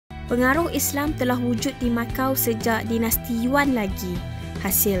Pengaruh Islam telah wujud di Macau sejak dinasti Yuan lagi.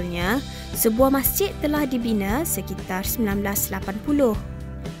 Hasilnya, sebuah masjid telah dibina sekitar 1980.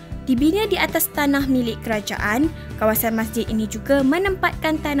 Dibina di atas tanah milik kerajaan, kawasan masjid ini juga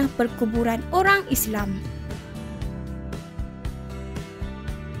menempatkan tanah perkuburan orang Islam.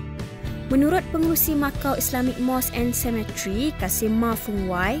 Menurut pengerusi Macau Islamic Mosque and Cemetery, Kasim Ma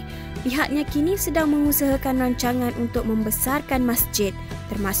Fung Wai, pihaknya kini sedang mengusahakan rancangan untuk membesarkan masjid,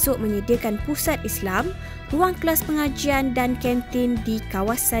 termasuk menyediakan pusat Islam, ruang kelas pengajian dan kantin di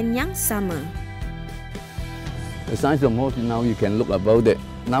kawasan yang sama. The size of the mosque now you can look about it.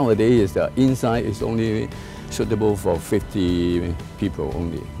 Nowadays, the inside is only suitable for 50 people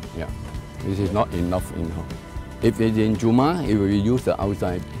only. Yeah, this is not enough. If it's in Juma, it will use the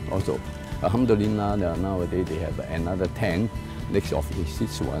outside also. Alhamdulillah, nowadays they have another 10 next of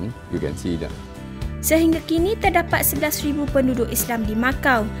this one. You can see that. Sehingga kini terdapat 11,000 penduduk Islam di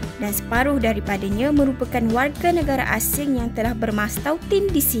Macau dan separuh daripadanya merupakan warga negara asing yang telah bermastautin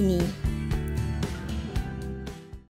di sini.